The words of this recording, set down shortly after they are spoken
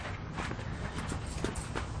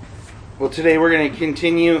Well, today we're going to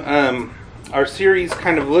continue our series,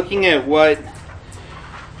 kind of looking at what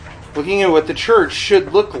the church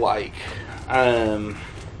should look like.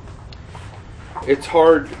 It's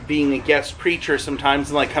hard being a guest preacher sometimes,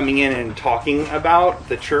 and like coming in and talking about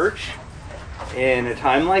the church in a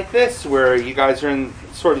time like this, where you guys are in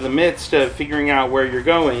sort of the midst of figuring out where you're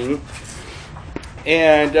going,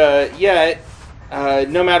 and yet.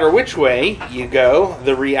 No matter which way you go,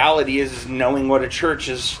 the reality is knowing what a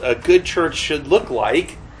good church should look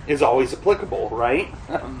like is always applicable, right?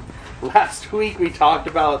 Last week we talked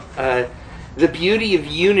about the beauty of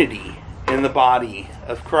unity in the body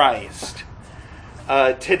of Christ.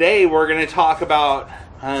 Today we're going to talk about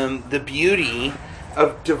the beauty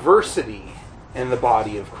of diversity in the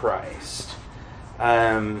body of Christ.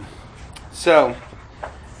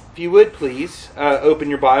 If you would please open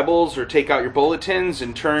your Bibles or take out your bulletins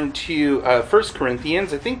and turn to 1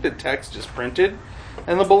 Corinthians. I think the text is printed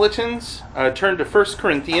in the bulletins. Turn to 1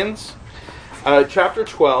 Corinthians chapter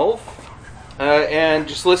 12 and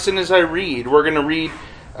just listen as I read. We're going to read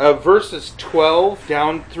verses 12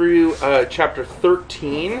 down through chapter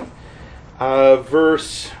 13,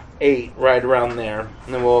 verse 8, right around there.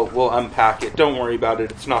 And then we'll unpack it. Don't worry about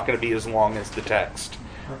it. It's not going to be as long as the text.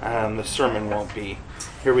 The sermon won't be.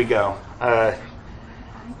 Here we go.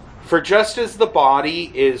 For just as the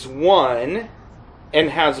body is one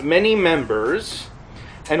and has many members,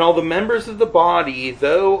 and all the members of the body,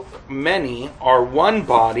 though many, are one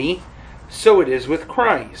body, so it is with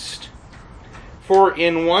Christ. For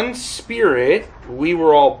in one Spirit we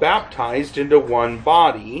were all baptized into one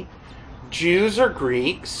body, Jews or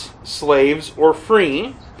Greeks, slaves or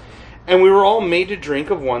free, and we were all made to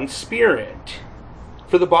drink of one Spirit.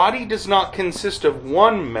 For the body does not consist of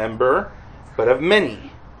one member, but of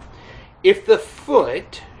many. If the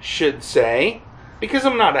foot should say, because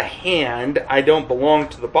I'm not a hand, I don't belong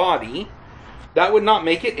to the body, that would not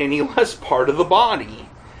make it any less part of the body.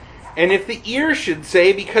 And if the ear should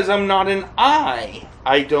say, because I'm not an eye,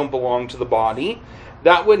 I don't belong to the body,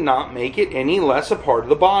 that would not make it any less a part of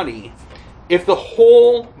the body. If the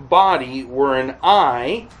whole body were an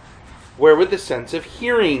eye, where would the sense of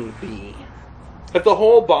hearing be? If the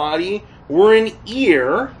whole body were an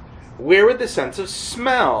ear, where would the sense of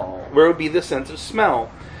smell? Where would be the sense of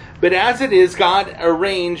smell? But as it is, God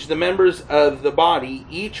arranged the members of the body,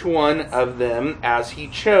 each one of them as He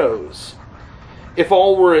chose. If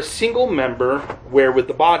all were a single member, where would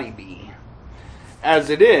the body be? As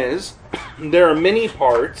it is, there are many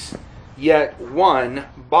parts, yet one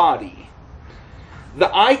body.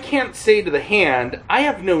 The eye can't say to the hand, I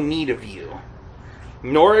have no need of you.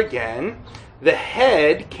 Nor again, the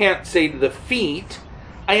head can't say to the feet,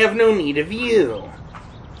 I have no need of you.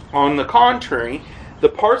 On the contrary, the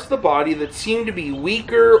parts of the body that seem to be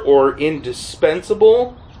weaker or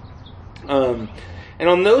indispensable, on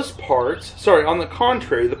the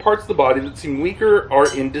contrary, the parts of the body that seem weaker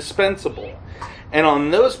are indispensable. And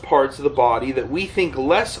on those parts of the body that we think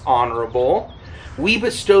less honorable, we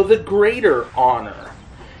bestow the greater honor.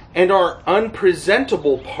 And our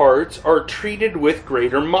unpresentable parts are treated with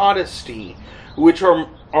greater modesty, which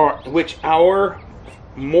our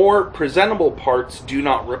more presentable parts do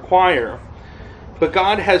not require. But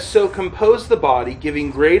God has so composed the body,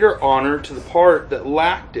 giving greater honor to the part that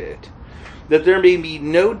lacked it, that there may be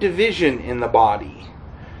no division in the body,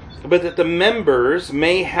 but that the members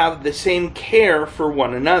may have the same care for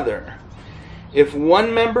one another. If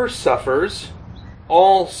one member suffers,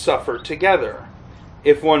 all suffer together.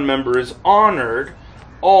 If one member is honored,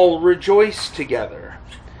 all rejoice together.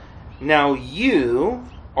 Now you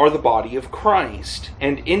are the body of Christ,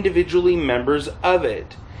 and individually members of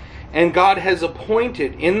it. And God has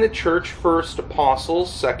appointed in the church first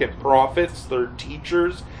apostles, second prophets, third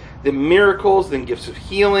teachers, then miracles, then gifts of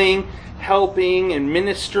healing, helping and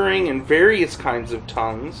ministering, and various kinds of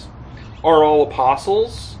tongues. Are all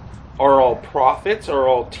apostles? Are all prophets? Are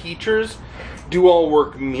all teachers? Do all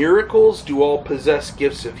work miracles? Do all possess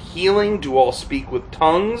gifts of healing? Do all speak with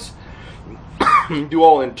tongues? Do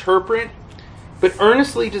all interpret? But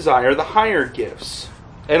earnestly desire the higher gifts.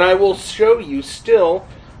 And I will show you still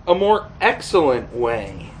a more excellent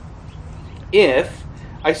way. If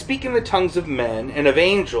I speak in the tongues of men and of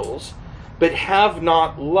angels, but have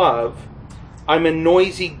not love, I'm a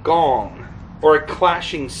noisy gong or a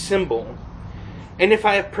clashing cymbal. And if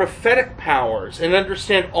I have prophetic powers and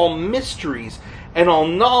understand all mysteries and all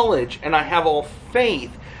knowledge, and I have all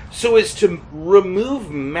faith, so as to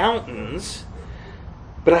remove mountains,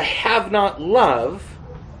 but I have not love,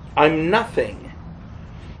 I'm nothing.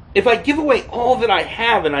 If I give away all that I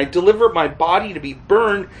have and I deliver my body to be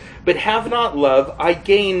burned, but have not love, I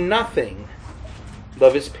gain nothing.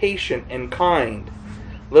 Love is patient and kind.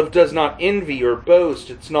 Love does not envy or boast.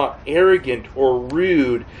 It's not arrogant or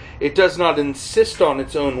rude. It does not insist on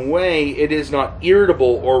its own way. It is not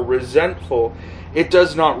irritable or resentful. It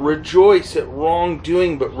does not rejoice at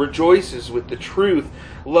wrongdoing, but rejoices with the truth.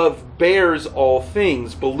 Love bears all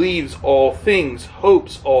things, believes all things,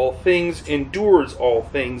 hopes all things, endures all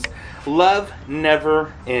things. Love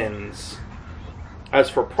never ends. As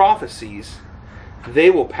for prophecies, they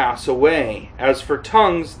will pass away. As for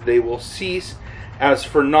tongues, they will cease. As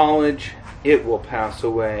for knowledge, it will pass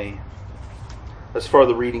away. As far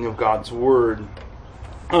the reading of God's Word.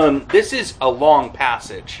 This is a long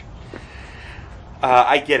passage.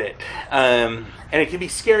 I get it. And it can be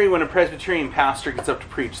scary when a Presbyterian pastor gets up to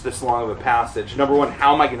preach this long of a passage. Number one,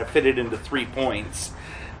 how am I going to fit it into 3 points?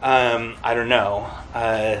 I don't know.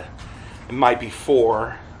 It might be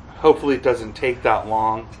 4. Hopefully it doesn't take that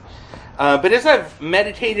long. But as I've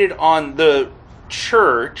meditated on the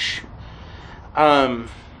church, not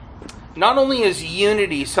only is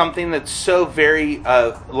unity something that's so very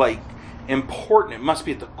important, it must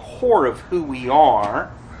be at the core of who we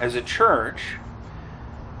are as a church.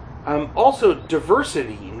 Also,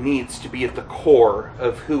 diversity needs to be at the core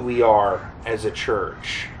of who we are as a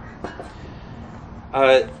church.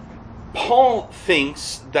 Paul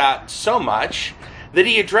thinks that so much that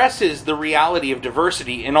he addresses the reality of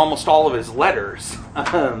diversity in almost all of his letters.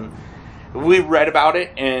 We read about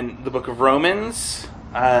it in the book of Romans.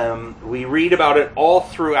 We read about it all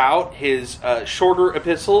throughout his shorter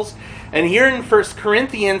epistles. And here in 1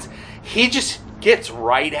 Corinthians, he just gets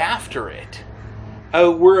right after it.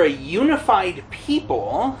 We're a unified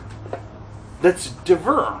people that's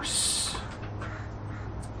diverse.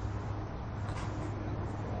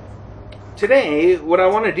 Today, what I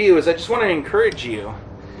want to do is I just want to encourage you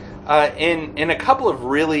in a couple of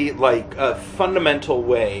really fundamental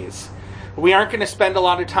ways. We aren't going to spend a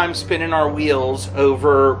lot of time spinning our wheels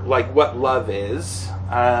over what love is.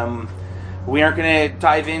 We aren't going to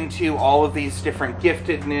dive into all of these different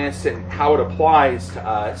giftedness and how it applies to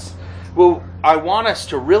us. Well, I want us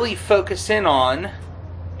to really focus in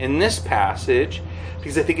this passage,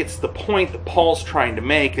 because I think it's the point that Paul's trying to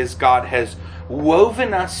make, is God has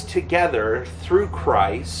woven us together through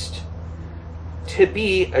Christ to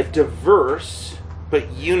be a diverse but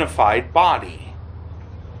unified body.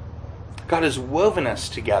 God has woven us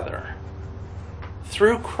together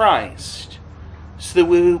through Christ so that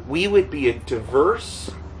we would be a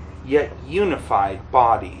diverse yet unified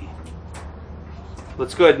body.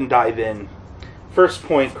 Let's go ahead and dive in. First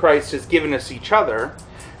point, Christ has given us each other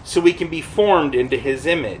so we can be formed into His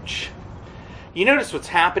image. You notice what's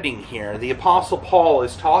happening here. The Apostle Paul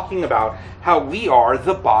is talking about how we are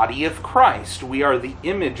the body of Christ. We are the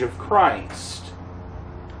image of Christ.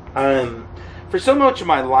 For so much of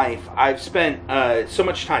my life, I've spent so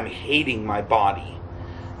much time hating my body.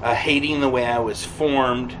 Hating the way I was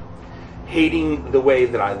formed. Hating the way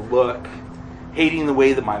that I look. Hating the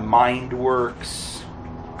way that my mind works.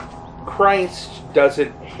 Christ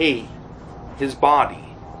doesn't hate His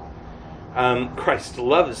body. Christ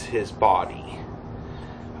loves His body.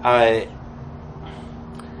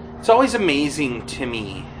 It's always amazing to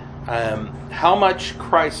me how much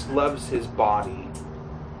Christ loves His body.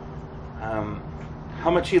 How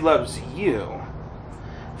much He loves you.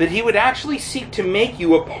 That He would actually seek to make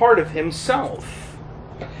you a part of Himself.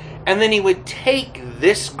 And then He would take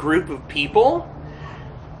this group of people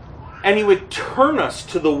and He would turn us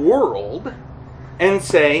to the world and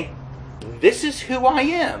say, this is who I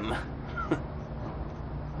am.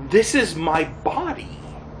 This is my body.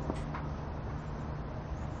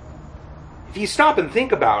 If you stop and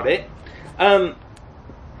think about it,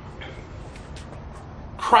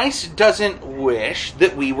 Christ doesn't wish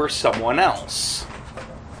that we were someone else.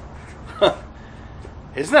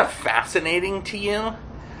 Isn't that fascinating to you?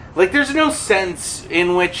 There's no sense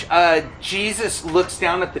in which Jesus looks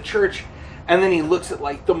down at the church and then He looks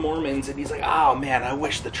at the Mormons and He's like, oh man, I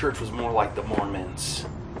wish the church was more like the Mormons.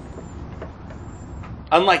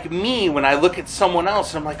 Unlike me, when I look at someone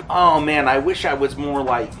else and I'm like, oh man, I wish I was more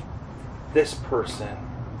like this person.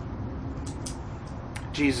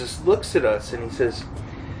 Jesus looks at us and He says,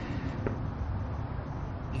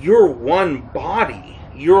 you're one body.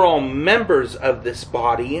 You're all members of this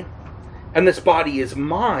body, and this body is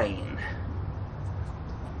mine.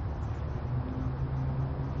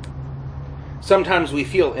 Sometimes we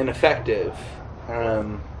feel ineffective.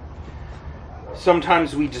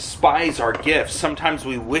 Sometimes we despise our gifts. Sometimes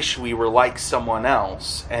we wish we were like someone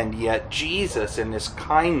else. And yet Jesus, in His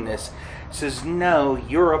kindness, says, no,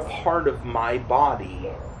 you're a part of my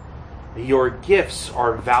body. Your gifts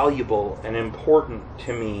are valuable and important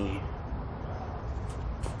to me.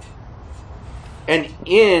 And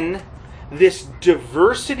in this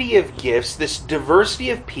diversity of gifts, this diversity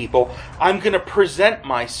of people, I'm going to present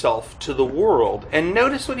myself to the world. And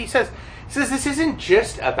notice what he says. He says this isn't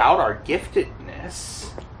just about our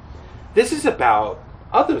giftedness. This is about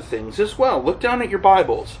other things as well. Look down at your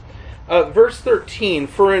Bibles. Verse 13,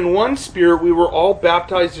 for in one Spirit we were all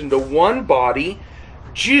baptized into one body,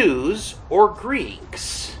 Jews or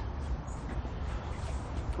Greeks.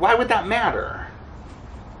 Why would that matter?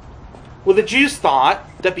 Well, the Jews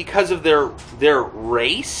thought that because of their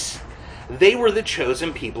race, they were the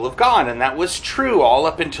chosen people of God. And that was true all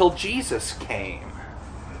up until Jesus came.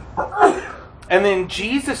 And then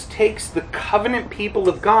Jesus takes the covenant people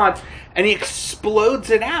of God and he explodes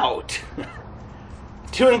it out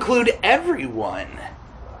to include everyone.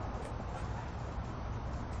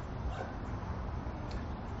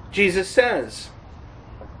 Jesus says,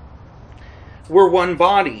 we're one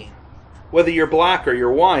body, whether you're black or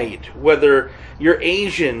you're white, whether you're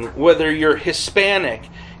Asian, whether you're Hispanic,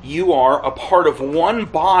 you are a part of one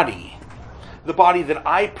body, the body that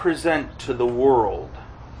I present to the world.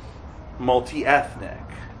 Multi-ethnic,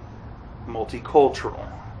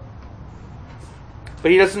 multicultural.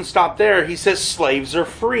 But he doesn't stop there. He says slaves are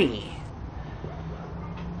free.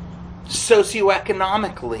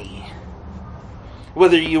 Socioeconomically,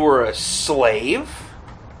 whether you were a slave,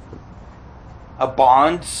 a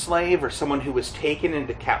bond slave, or someone who was taken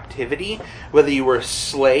into captivity, whether you were a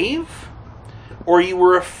slave or you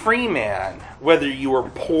were a free man, whether you were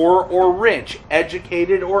poor or rich,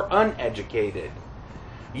 educated or uneducated,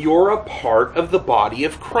 you're a part of the body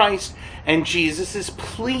of Christ, and Jesus is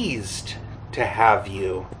pleased to have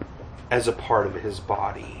you as a part of his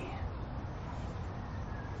body.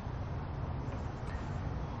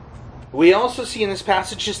 We also see in this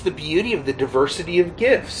passage just the beauty of the diversity of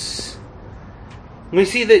gifts. We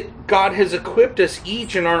see that God has equipped us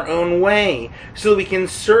each in our own way so that we can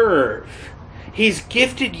serve. He's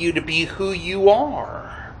gifted you to be who you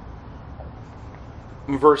are.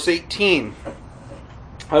 In verse 18,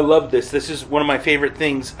 I love this. This is one of my favorite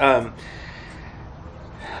things. But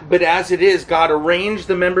as it is, God arranged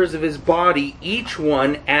the members of his body, each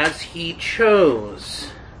one as he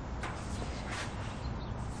chose.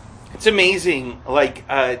 It's amazing,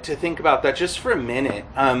 to think about that just for a minute.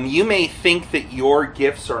 You may think that your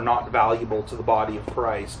gifts are not valuable to the body of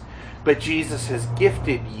Christ, but Jesus has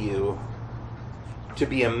gifted you to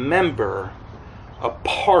be a member, a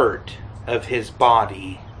part of his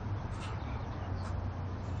body.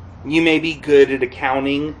 You may be good at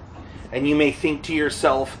accounting, and you may think to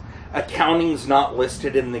yourself, accounting's not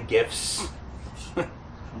listed in the gifts.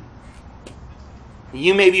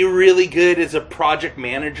 You may be really good as a project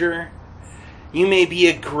manager. You may be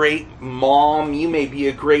a great mom. You may be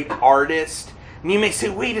a great artist. And you may say,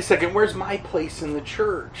 wait a second, where's my place in the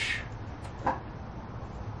church?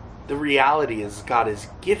 The reality is God has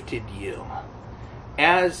gifted you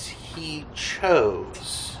as he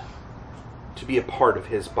chose to be a part of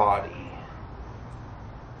his body.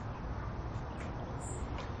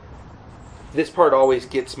 This part always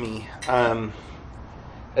gets me.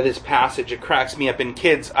 At this passage, it cracks me up. And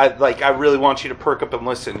kids, I really want you to perk up and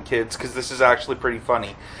listen, kids, because this is actually pretty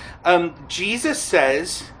funny. Jesus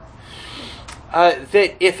says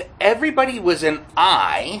that if everybody was an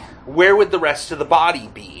eye, where would the rest of the body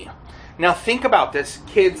be? Now think about this,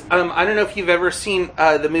 kids. I don't know if you've ever seen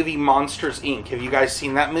the movie Monsters, Inc. Have you guys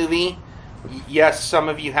seen that movie? Yes, some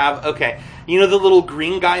of you have. Okay. You know the little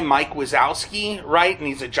green guy, Mike Wazowski, right? And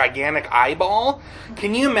he's a gigantic eyeball.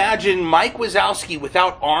 Can you imagine Mike Wazowski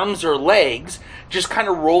without arms or legs just kind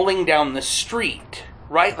of rolling down the street,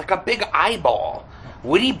 right? Like a big eyeball.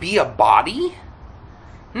 Would he be a body?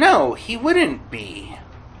 No, he wouldn't be.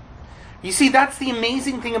 You see, that's the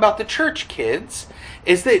amazing thing about the church, kids,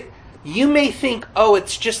 is that you may think, oh,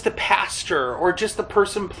 it's just the pastor or just the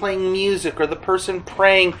person playing music or the person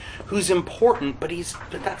praying who's important, but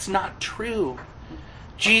that's not true.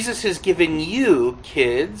 Jesus has given you,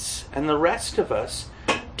 kids, and the rest of us,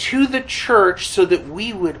 to the church so that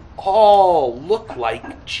we would all look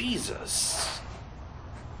like Jesus.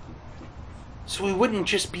 So we wouldn't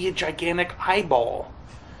just be a gigantic eyeball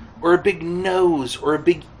or a big nose or a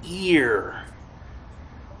big ear.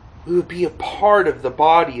 We would be a part of the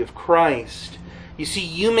body of Christ. You see,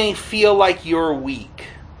 you may feel like you're weak,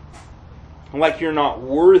 like you're not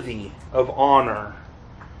worthy of honor,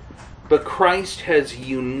 but Christ has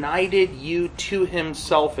united you to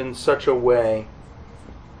himself in such a way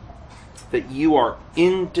that you are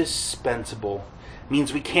indispensable. It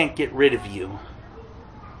means we can't get rid of you.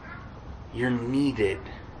 You're needed.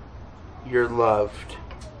 You're loved.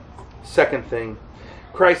 Second thing,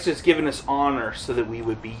 Christ has given us honor so that we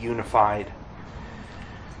would be unified.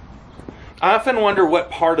 I often wonder what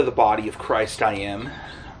part of the body of Christ I am.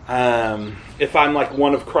 If I'm like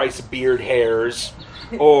one of Christ's beard hairs,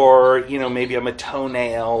 or, maybe I'm a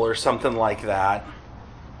toenail or something like that.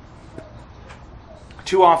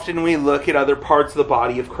 Too often we look at other parts of the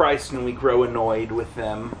body of Christ and we grow annoyed with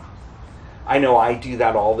them. I know I do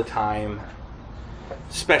that all the time,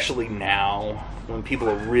 especially now when people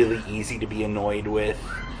are really easy to be annoyed with,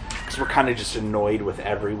 because we're kind of just annoyed with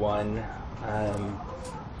everyone.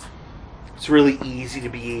 It's really easy to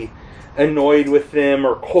be annoyed with them,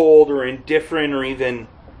 or cold, or indifferent, or even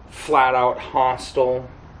flat out hostile.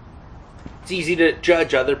 It's easy to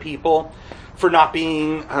judge other people for not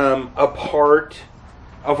being a part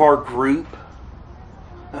of our group.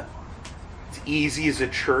 It's easy as a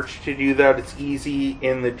church to do that. It's easy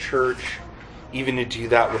in the church even to do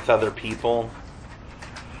that with other people.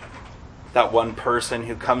 That one person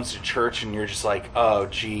who comes to church and you're just like, oh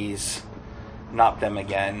geez, not them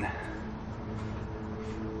again.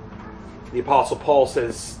 The Apostle Paul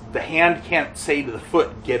says, the hand can't say to the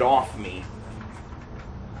foot, get off me.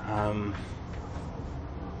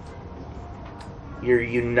 You're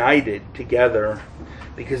united together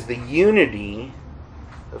because the unity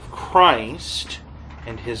of Christ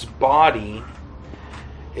and his body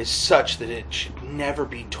is such that it should never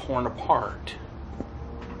be torn apart.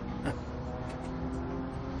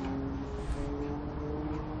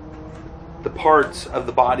 The parts of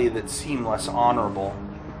the body that seem less honorable,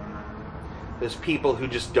 those people who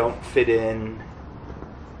just don't fit in,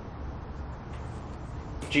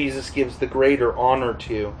 Jesus gives the greater honor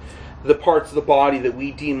to. The parts of the body that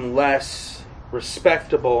we deem less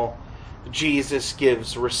respectable, Jesus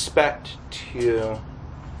gives respect to.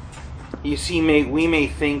 You see, we may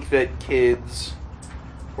think that kids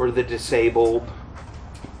or the disabled,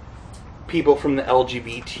 people from the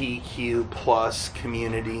LGBTQ plus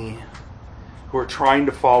community who are trying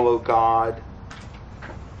to follow God,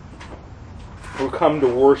 who come to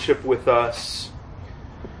worship with us,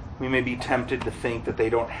 we may be tempted to think that they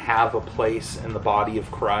don't have a place in the body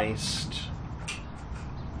of Christ.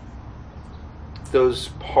 Those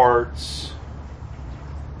parts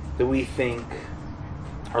that we think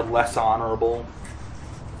are less honorable,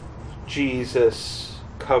 Jesus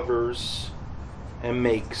covers and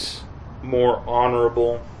makes more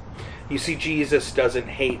honorable. You see, Jesus doesn't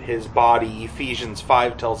hate his body. Ephesians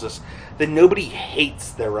 5 tells us that nobody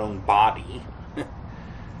hates their own body.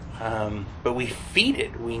 But we feed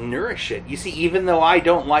it, we nourish it. You see, even though I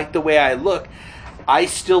don't like the way I look, I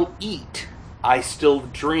still eat, I still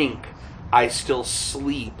drink, I still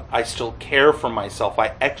sleep, I still care for myself,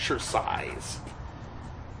 I exercise.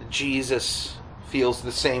 Jesus feels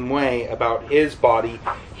the same way about his body.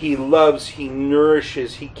 He loves, he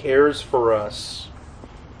nourishes, he cares for us.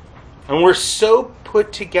 And we're so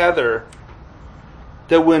put together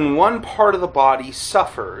that when one part of the body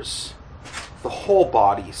suffers, the whole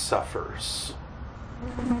body suffers.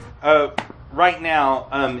 Right now,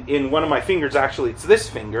 in one of my fingers, actually it's this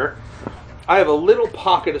finger, I have a little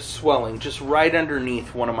pocket of swelling just right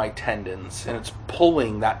underneath one of my tendons, and it's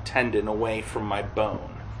pulling that tendon away from my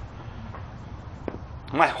bone.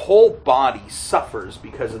 My whole body suffers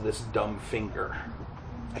because of this dumb finger.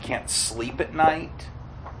 I can't sleep at night.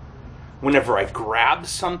 Whenever I grab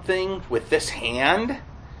something with this hand, it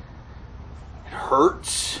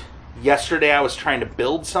hurts. Yesterday I was trying to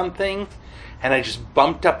build something and I just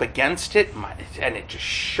bumped up against it and it just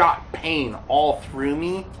shot pain all through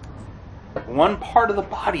me. One part of the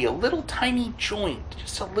body, a little tiny joint,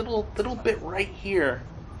 just a little bit right here.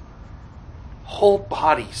 Whole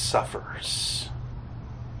body suffers.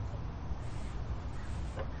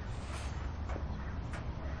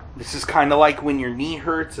 This is kind of like when your knee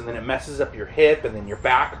hurts and then it messes up your hip and then your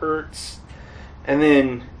back hurts. And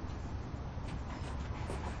then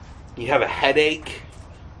you have a headache.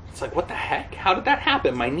 It's like, what the heck? How did that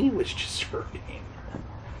happen? My knee was just hurting.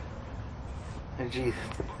 And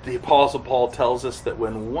the Apostle Paul tells us that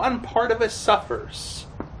when one part of us suffers,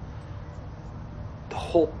 the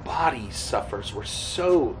whole body suffers. We're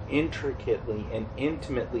so intricately and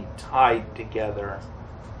intimately tied together.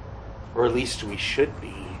 Or at least we should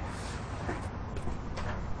be.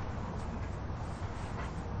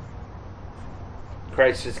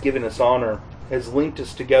 Christ has given us honor, has linked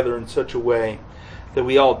us together in such a way that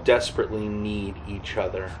we all desperately need each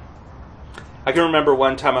other. I can remember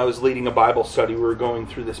one time I was leading a Bible study. We were going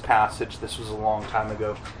through this passage. This was a long time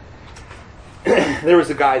ago. There was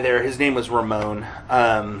a guy there. His name was Ramon.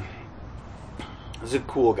 He was a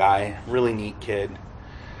cool guy, really neat kid.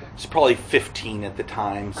 He was probably 15 at the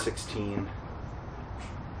time, 16.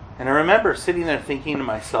 And I remember sitting there thinking to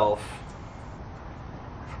myself,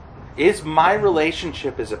 Is my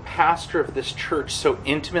relationship as a pastor of this church so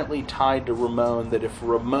intimately tied to Ramon that if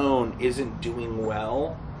Ramon isn't doing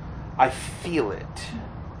well, I feel it?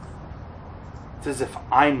 It's as if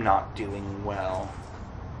I'm not doing well.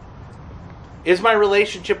 Is my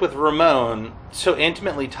relationship with Ramon so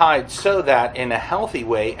intimately tied so that, in a healthy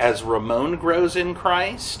way, as Ramon grows in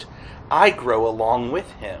Christ, I grow along with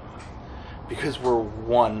him? Because we're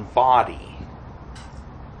one body.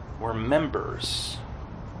 We're members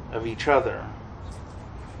of each other.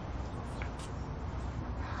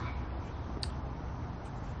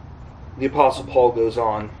 The Apostle Paul goes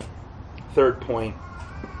on. Third point.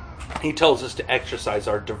 He tells us to exercise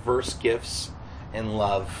our diverse gifts in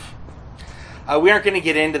love. We aren't going to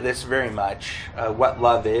get into this very much, what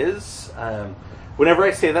love is. Whenever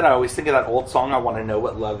I say that, I always think of that old song, I Want to Know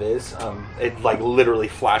What Love Is. It literally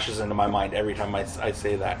flashes into my mind every time I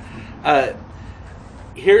say that.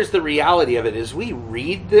 Here's the reality of it: is we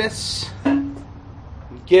read this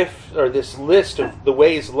gift or this list of the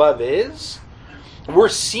ways love is, we're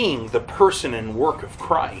seeing the person and work of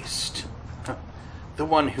Christ. The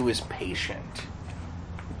one who is patient,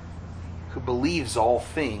 who believes all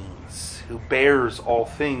things, who bears all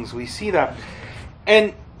things. We see that.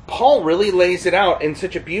 And Paul really lays it out in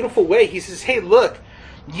such a beautiful way. He says, hey, look,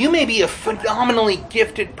 you may be a phenomenally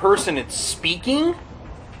gifted person at speaking,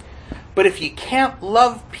 but if you can't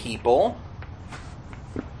love people,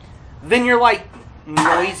 then you're like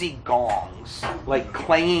noisy gongs, like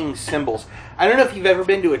clanging cymbals. I don't know if you've ever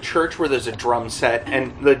been to a church where there's a drum set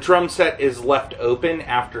and the drum set is left open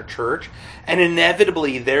after church, and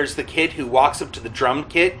inevitably there's the kid who walks up to the drum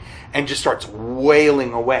kit and just starts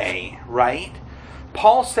wailing away, right?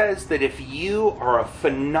 Paul says that if you are a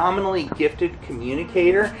phenomenally gifted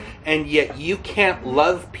communicator and yet you can't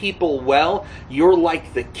love people well, you're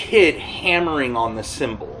like the kid hammering on the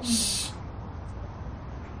cymbals.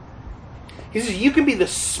 He says you can be the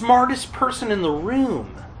smartest person in the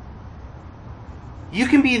room. You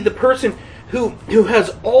can be the person who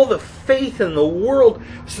has all the faith in the world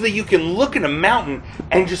so that you can look at a mountain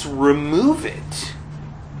and just remove it.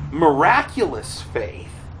 Miraculous faith.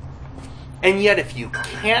 And yet if you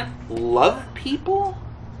can't love people,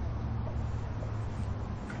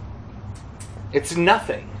 it's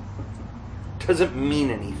nothing. It doesn't mean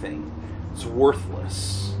anything. It's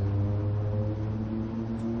worthless.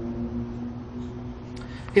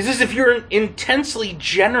 He says if you're intensely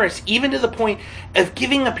generous, even to the point of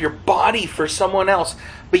giving up your body for someone else,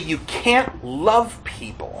 but you can't love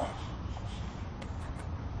people,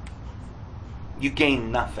 you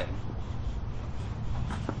gain nothing.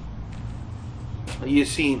 You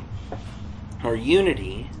see, our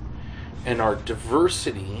unity and our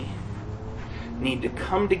diversity need to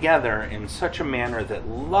come together in such a manner that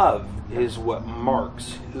love is what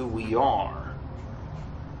marks who we are.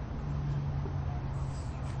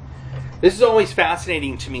 This is always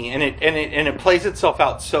fascinating to me, and it plays itself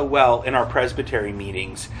out so well in our presbytery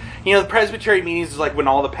meetings. You know, the presbytery meetings is like when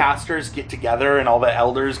all the pastors get together and all the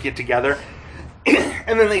elders get together,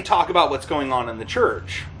 and then they talk about what's going on in the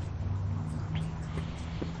church.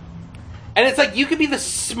 And it's like you could be the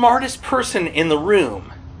smartest person in the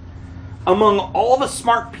room among all the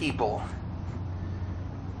smart people,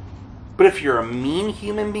 but if you're a mean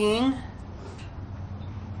human being,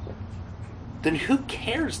 then who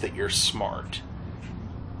cares that you're smart?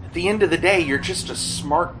 At the end of the day, you're just a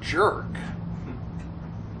smart jerk.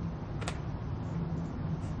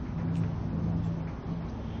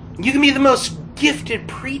 You can be the most gifted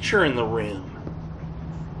preacher in the room.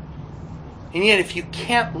 And yet if you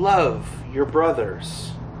can't love your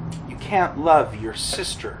brothers, you can't love your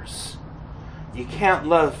sisters, you can't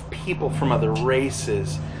love people from other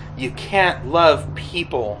races, you can't love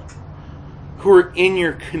people who are in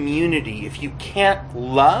your community, if you can't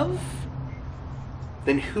love,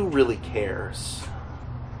 then who really cares?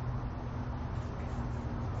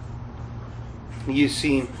 You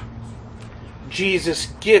see,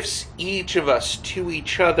 Jesus gifts each of us to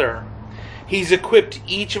each other. He's equipped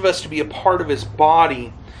each of us to be a part of his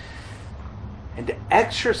body and to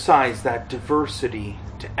exercise that diversity,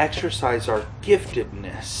 to exercise our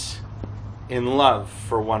giftedness in love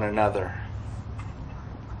for one another.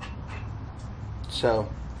 So,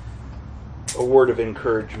 a word of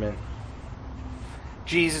encouragement.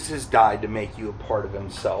 Jesus has died to make you a part of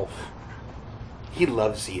himself. He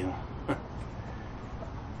loves you.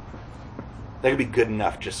 That could be good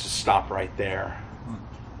enough just to stop right there.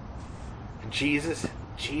 Jesus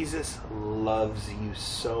loves you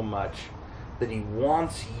so much that he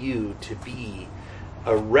wants you to be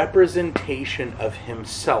a representation of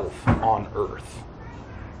himself on earth.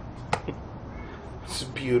 It's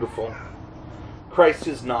beautiful. Christ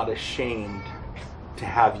is not ashamed to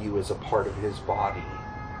have you as a part of his body.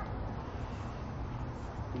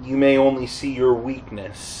 You may only see your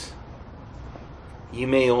weakness. You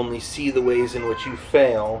may only see the ways in which you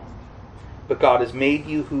fail. But God has made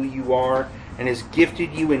you who you are and has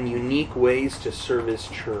gifted you in unique ways to serve his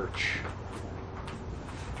church.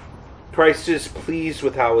 Christ is pleased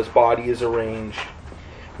with how his body is arranged.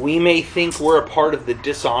 We may think we're a part of the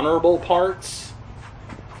dishonorable parts.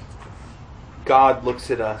 God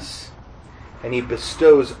looks at us and he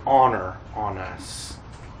bestows honor on us.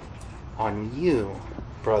 On you,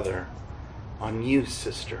 brother. On you,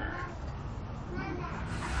 sister.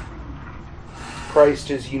 Christ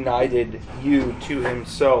has united you to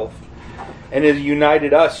himself and has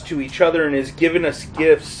united us to each other and has given us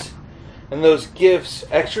gifts. And those gifts,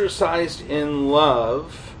 exercised in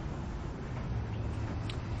love,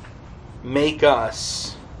 make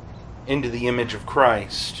us into the image of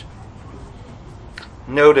Christ.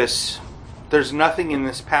 Notice, there's nothing in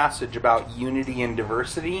this passage about unity and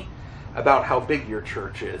diversity, about how big your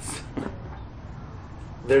church is.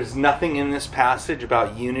 There's nothing in this passage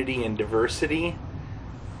about unity and diversity,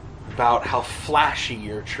 about how flashy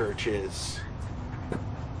your church is.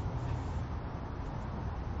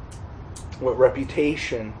 What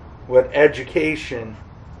reputation, what education.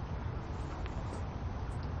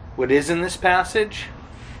 What is in this passage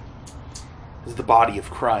is the body of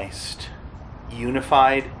Christ,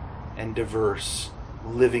 unified and diverse,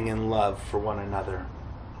 living in love for one another.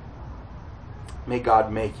 May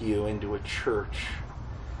God make you into a church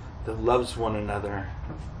that loves one another,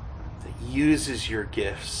 that uses your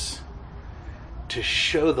gifts to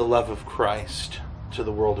show the love of Christ to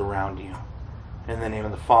the world around you. In the name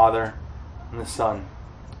of the Father, and the Son,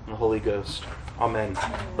 and the Holy Ghost. Amen.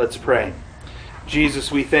 Let's pray.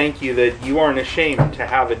 Jesus, we thank you that you aren't ashamed to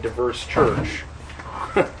have a diverse church.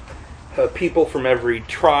 People from every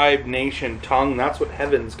tribe, nation, tongue. That's what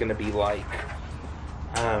heaven's going to be like.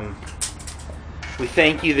 We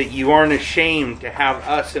thank you that you aren't ashamed to have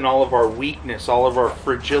us in all of our weakness, all of our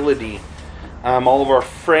fragility, all of our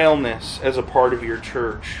frailness as a part of your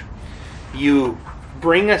church. You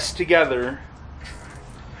bring us together.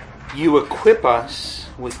 You equip us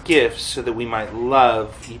with gifts so that we might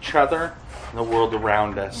love each other and the world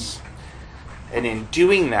around us. And in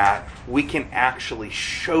doing that, we can actually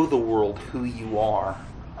show the world who you are.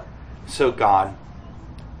 So God,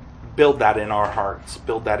 build that in our hearts.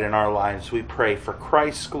 Build that in our lives. We pray for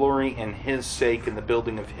Christ's glory and his sake in the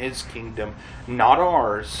building of his kingdom, not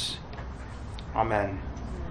ours. Amen.